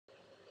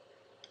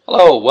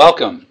Hello,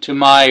 welcome to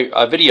my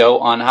video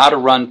on how to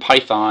run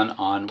Python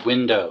on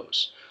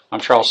Windows.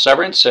 I'm Charles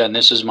Severance, and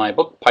this is my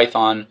book,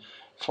 Python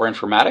for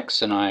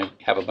Informatics, and I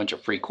have a bunch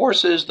of free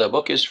courses. The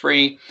book is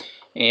free,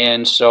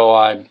 and so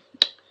I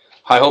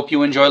hope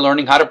you enjoy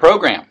learning how to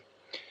program.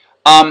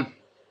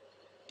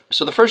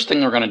 So the first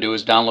thing we're going to do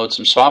is download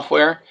some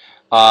software.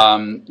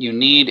 You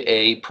need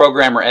a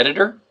programmer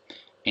editor,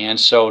 and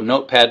so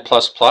Notepad++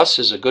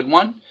 is a good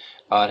one.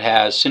 It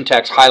has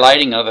syntax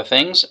highlighting and other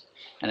things,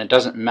 and it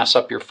doesn't mess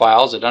up your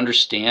files. It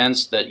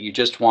understands that you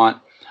just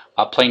want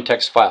plain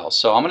text files.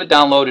 So I'm going to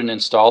download and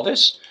install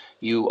this.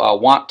 You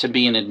want to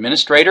be an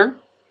administrator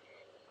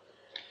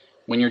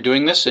when you're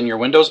doing this in your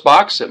Windows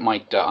box. It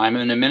might. I'm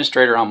an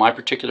administrator on my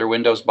particular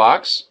Windows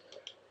box.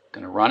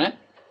 I'm going to run it.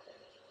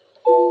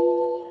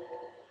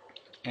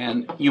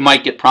 And you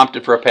might get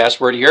prompted for a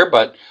password here,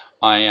 but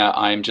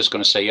I'm just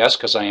going to say yes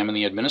because I am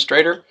the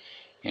administrator,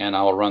 and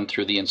I will run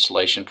through the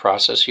installation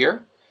process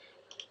here.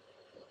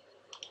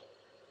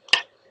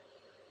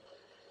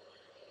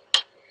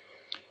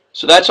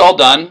 So that's all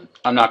done.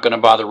 I'm not going to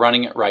bother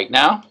running it right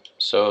now.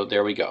 So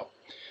there we go.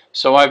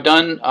 So I've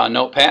done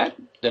Notepad.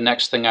 The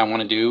next thing I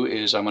want to do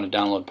is I'm going to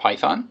download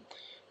Python.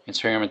 And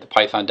so here I'm at the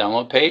Python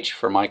download page.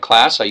 For my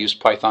class, I use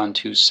Python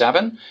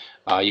 2.7.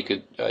 You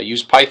could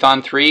use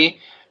Python 3.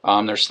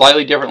 They're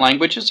slightly different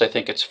languages. I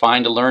think it's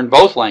fine to learn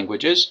both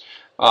languages,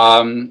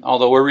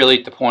 although we're really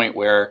at the point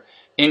where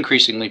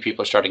increasingly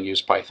people are starting to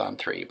use Python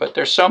 3. But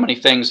there's so many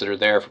things that are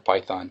there for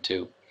Python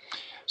 2.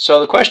 So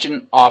the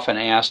question often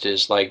asked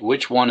is, like,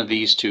 which one of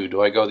these two?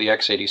 Do I go the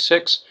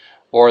x86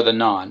 or the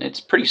non? It's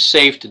pretty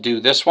safe to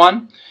do this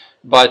one,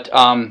 but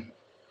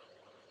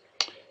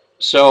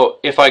so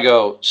if I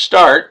go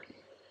start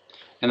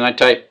and then I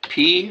type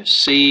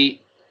PC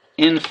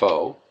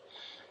info,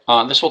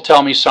 this will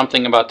tell me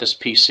something about this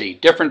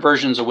PC. Different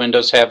versions of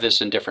Windows have this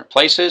in different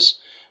places,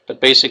 but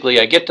basically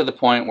I get to the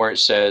point where it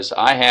says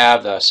I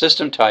have the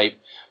system type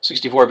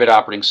 64-bit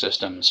operating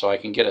system, so I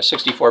can get a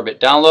 64-bit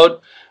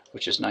download,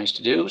 which is nice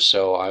to do.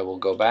 So I will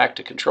go back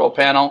to Control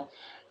Panel,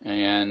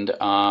 and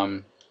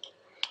I'm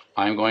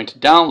going to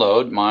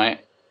download my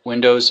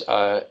Windows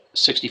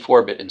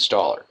 64-bit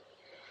installer.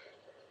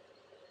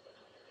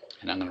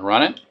 And I'm going to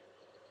run it.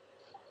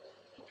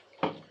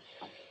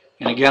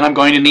 And again, I'm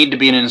going to need to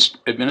be an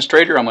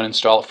administrator. I'm going to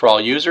install it for all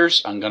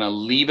users. I'm going to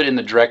leave it in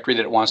the directory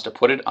that it wants to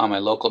put it on my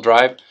local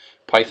drive,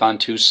 Python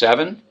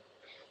 2.7.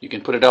 You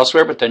can put it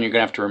elsewhere, but then you're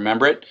going to have to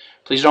remember it.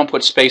 Please don't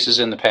put spaces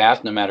in the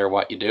path no matter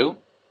what you do.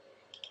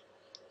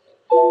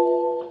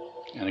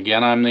 And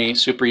again, I'm the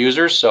super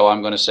user, so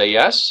I'm going to say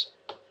yes.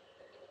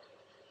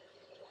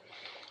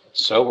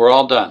 So we're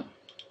all done.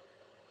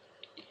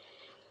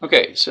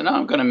 Okay, so now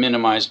I'm going to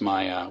minimize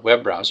my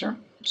web browser.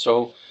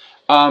 So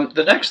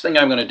the next thing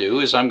I'm going to do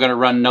is I'm going to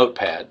run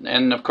Notepad.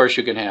 And of course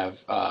you can have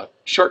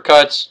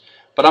shortcuts,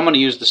 but I'm going to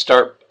use the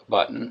start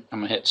button. I'm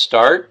going to hit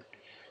start,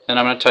 and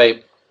I'm going to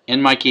type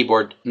in my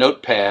keyboard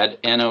Notepad,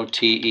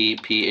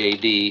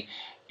 N-O-T-E-P-A-D,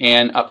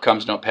 and up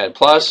comes Notepad+,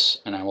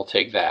 and I will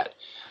take that.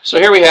 So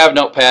here we have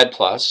Notepad+,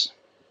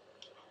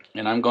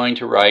 and I'm going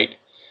to write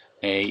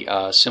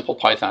a simple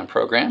Python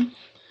program,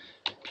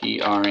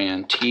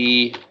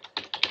 prnt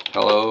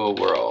hello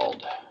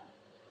world.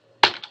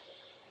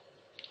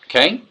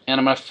 Okay, and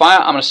I'm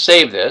going to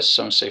save this.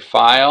 So I'm going to say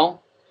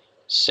File,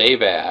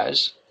 Save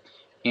As,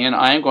 and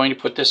I am going to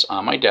put this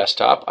on my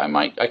desktop.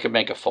 I could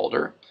make a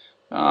folder.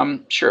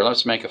 Sure,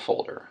 let's make a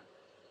folder.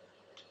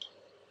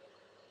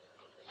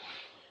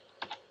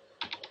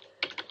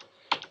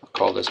 I'll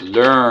call this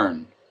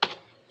Learn,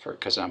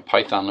 because I'm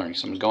Python learning.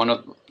 So I'm going to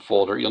go into the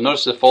folder. You'll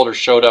notice the folder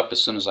showed up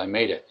as soon as I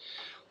made it.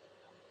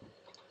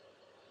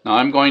 Now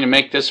I'm going to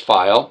make this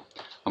file.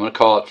 I'm going to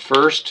call it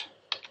first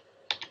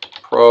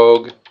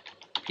prog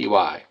py.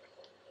 Now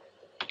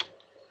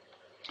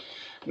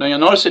you'll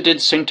notice it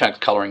did syntax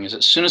coloring.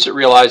 As soon as it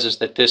realizes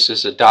that this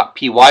is a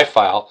 .py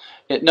file,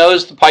 it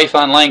knows the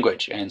Python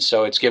language, and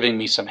so it's giving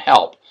me some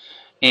help.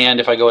 And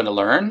if I go into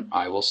Learn,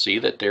 I will see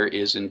that there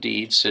is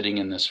indeed sitting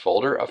in this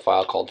folder a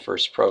file called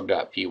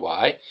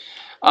firstprog.py.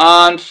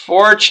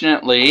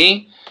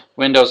 Unfortunately,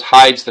 Windows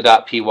hides the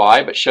 .py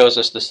but shows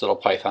us this little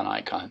Python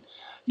icon.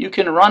 You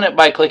can run it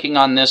by clicking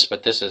on this,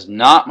 but this is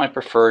not my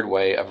preferred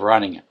way of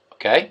running it.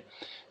 Okay,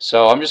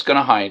 so I'm just going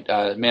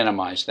to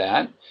minimize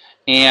that,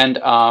 and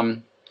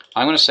I'm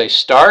going to say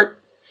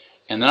start,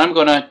 and then I'm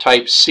going to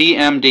type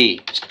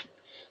cmd.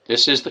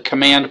 This is the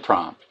command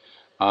prompt.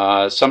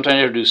 Sometimes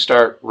you have to do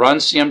start run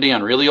cmd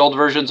on really old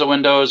versions of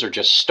Windows, or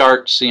just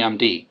start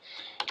cmd,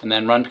 and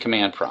then run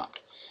command prompt.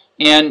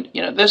 And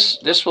you know,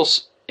 this will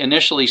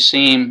initially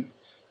seem,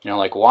 you know,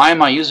 like, why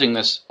am I using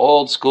this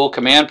old school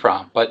command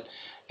prompt? But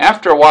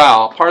after a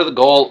while, part of the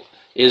goal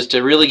is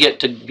to really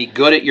get to be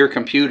good at your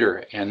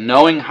computer and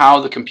knowing how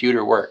the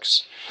computer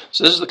works.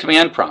 So this is the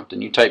command prompt,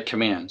 and you type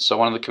commands. So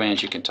one of the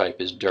commands you can type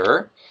is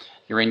dir.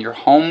 You're in your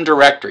home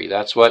directory.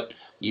 That's what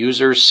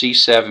user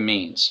C7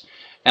 means.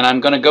 And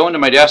I'm going to go into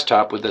my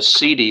desktop with the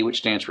CD, which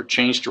stands for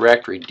change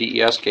directory,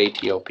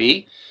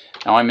 DESKTOP.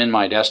 Now I'm in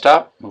my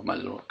desktop, move my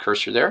little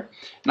cursor there,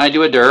 and I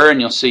do a dir,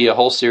 and you'll see a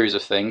whole series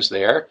of things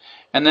there.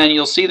 And then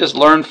you'll see this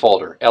learn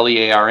folder,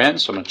 L-E-A-R-N,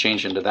 so I'm going to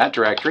change into that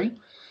directory,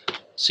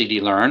 cd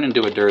learn, and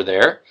do a dir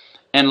there.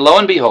 And lo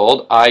and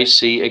behold, I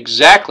see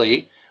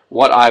exactly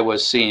what I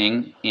was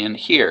seeing in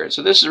here.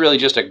 So this is really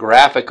just a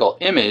graphical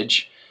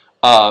image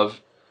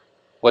of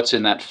what's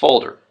in that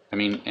folder. I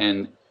mean,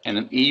 and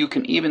you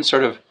can even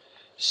sort of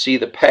see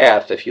the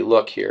path if you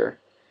look here,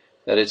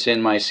 that it's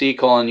in my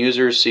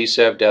c:/users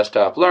csev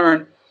desktop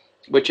learn,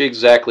 which is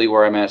exactly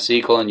where I'm at,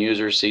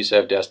 c:/users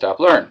csev desktop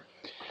learn.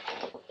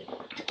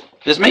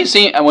 This may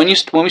seem, when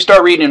we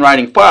start reading and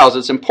writing files,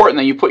 it's important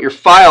that you put your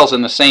files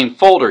in the same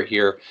folder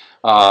here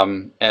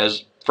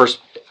as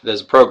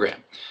a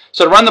program.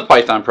 So to run the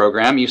Python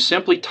program, you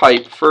simply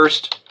type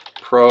first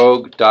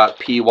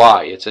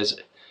prog.py. It's as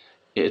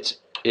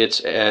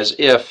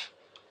if,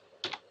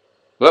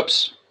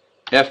 whoops,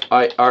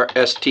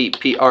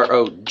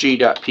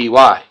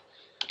 firstprog.py.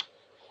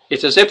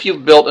 It's as if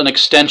you've built an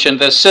extension of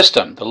this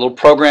system. The little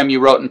program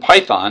you wrote in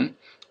Python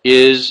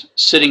is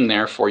sitting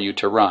there for you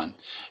to run.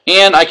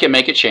 And I can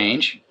make a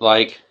change,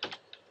 like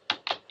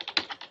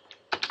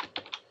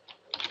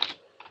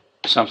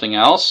something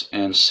else,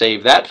 and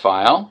save that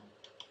file.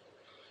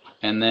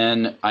 And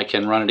then I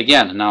can run it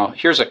again. And now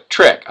here's a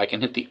trick. I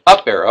can hit the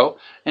up arrow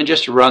and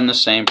just run the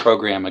same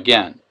program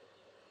again.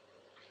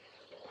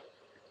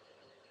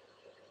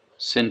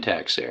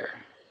 Syntax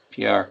error.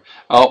 PR.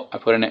 Oh, I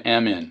put an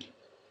M in.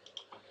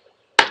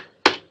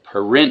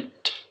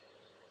 Print.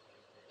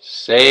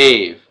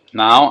 Save.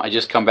 Now I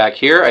just come back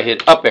here, I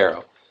hit up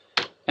arrow,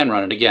 and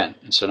run it again.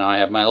 And so now I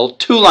have my little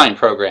two-line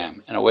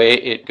program, and away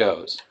it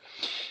goes.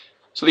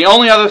 So the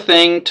only other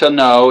thing to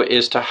know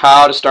is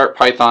how to start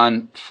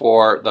Python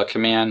for the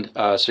command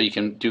so you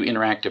can do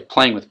interactive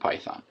playing with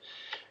Python.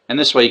 And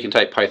this way you can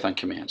type Python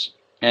commands.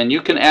 And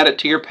you can add it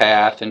to your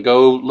path and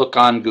go look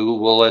on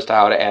Google as to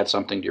how to add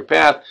something to your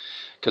path,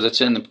 because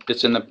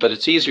but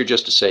it's easier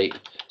just to say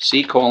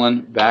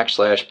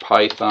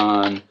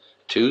c:/python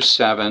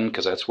 27,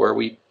 because that's where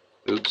we,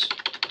 oops,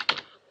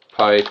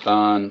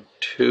 Python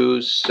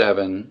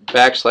 27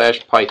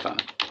 / Python.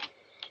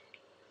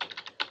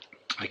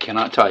 I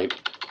cannot type.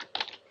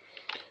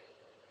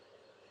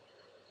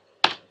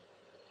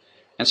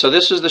 And so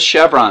this is the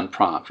chevron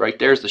prompt. Right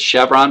there's the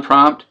chevron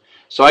prompt.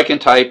 So I can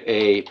type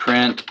a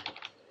print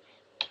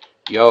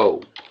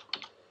yo,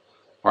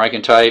 or I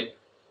can type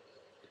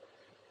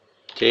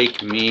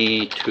take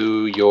me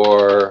to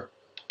your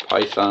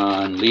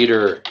Python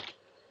leader.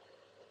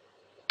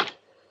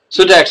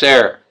 Syntax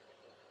error.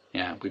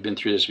 Yeah, we've been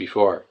through this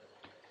before.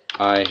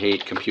 I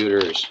hate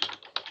computers.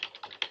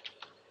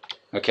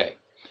 Okay,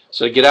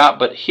 so to get out,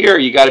 but here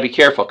you got to be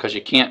careful because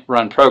you can't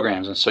run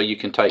programs, and so you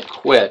can type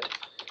quit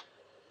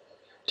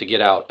to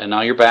get out. And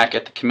now you're back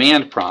at the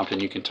command prompt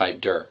and you can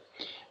type dir.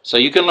 So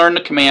you can learn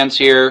the commands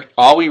here.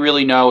 All we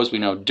really know is we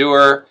know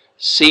dir,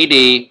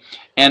 cd,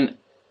 and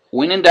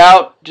when in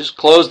doubt, just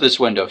close this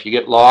window if you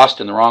get lost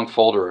in the wrong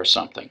folder or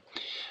something.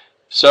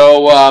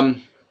 So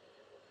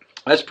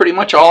that's pretty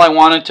much all I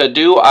wanted to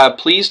do.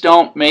 Please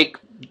don't make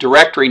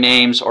directory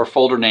names or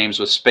folder names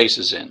with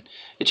spaces in.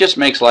 It just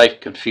makes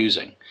life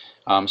confusing.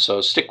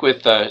 So stick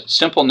with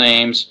simple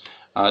names.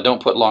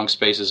 Don't put long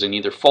spaces in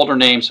either folder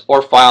names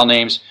or file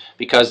names,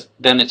 because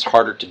then it's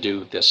harder to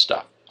do this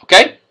stuff.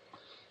 Okay?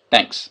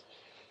 Thanks.